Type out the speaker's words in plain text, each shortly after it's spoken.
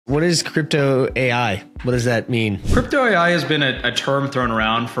What is crypto AI? What does that mean? Crypto AI has been a term thrown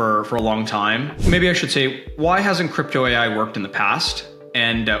around for a long time. Maybe I should say, why hasn't crypto AI worked in the past?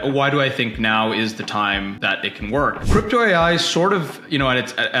 And why do I think now is the time that it can work? Crypto AI sort of,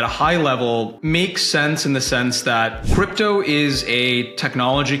 at a high level makes sense in the sense that crypto is a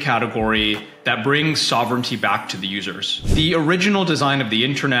technology category that brings sovereignty back to the users. The original design of the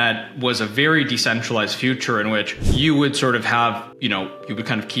internet was a very decentralized future in which you would sort of have, you would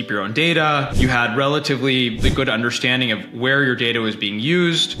kind of keep your own data. You had relatively the good understanding of where your data was being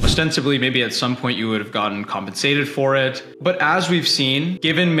used. Ostensibly, maybe at some point you would have gotten compensated for it. But as we've seen,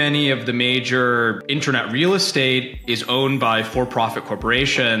 given many of the major internet real estate is owned by for-profit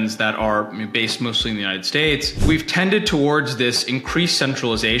corporations that are based mostly in the United States, we've tended towards this increased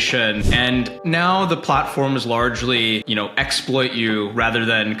centralization, and now the platform is largely, exploit you rather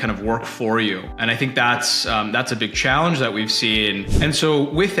than kind of work for you. And I think that's a big challenge that we've seen. And so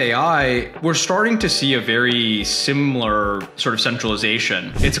with AI, we're starting to see a very similar sort of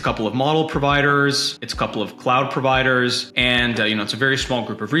centralization. It's a couple of model providers, it's a couple of cloud providers, and it's a very small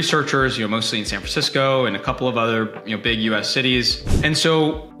group of researchers, mostly in San Francisco and a couple of other big US cities. And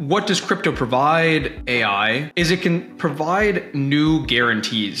so what does crypto provide AI is it can provide new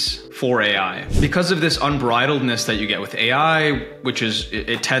guarantees for AI. Because of this unbridledness that you get with AI, which is,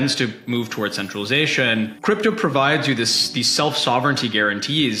 it tends to move towards centralization, crypto provides you these self-sovereignty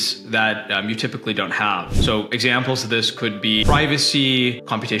guarantees that you typically don't have. So examples of this could be privacy,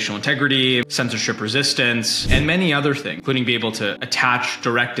 computational integrity, censorship resistance, and many other things, including being able to attach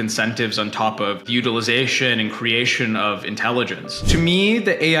direct incentives on top of the utilization and creation of intelligence. To me,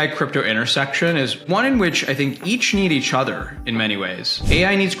 the AI crypto intersection is one in which I think each need each other in many ways.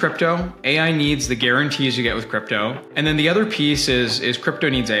 AI needs crypto. AI needs the guarantees you get with crypto. And then the other piece is crypto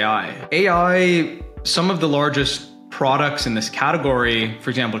needs AI. AI, some of the largest products in this category, for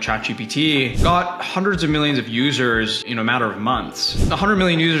example, ChatGPT, got hundreds of millions of users in a matter of months. 100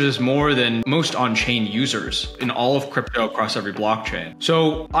 million users is more than most on-chain users in all of crypto across every blockchain.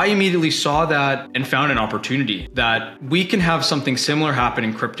 So I immediately saw that and found an opportunity that we can have something similar happen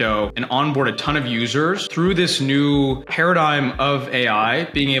in crypto and onboard a ton of users through this new paradigm of AI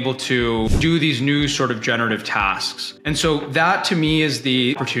being able to do these new sort of generative tasks. And so that to me is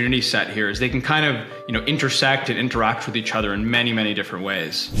the opportunity set here, is they can kind of, intersect and interact with each other in many, many different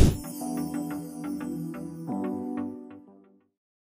ways.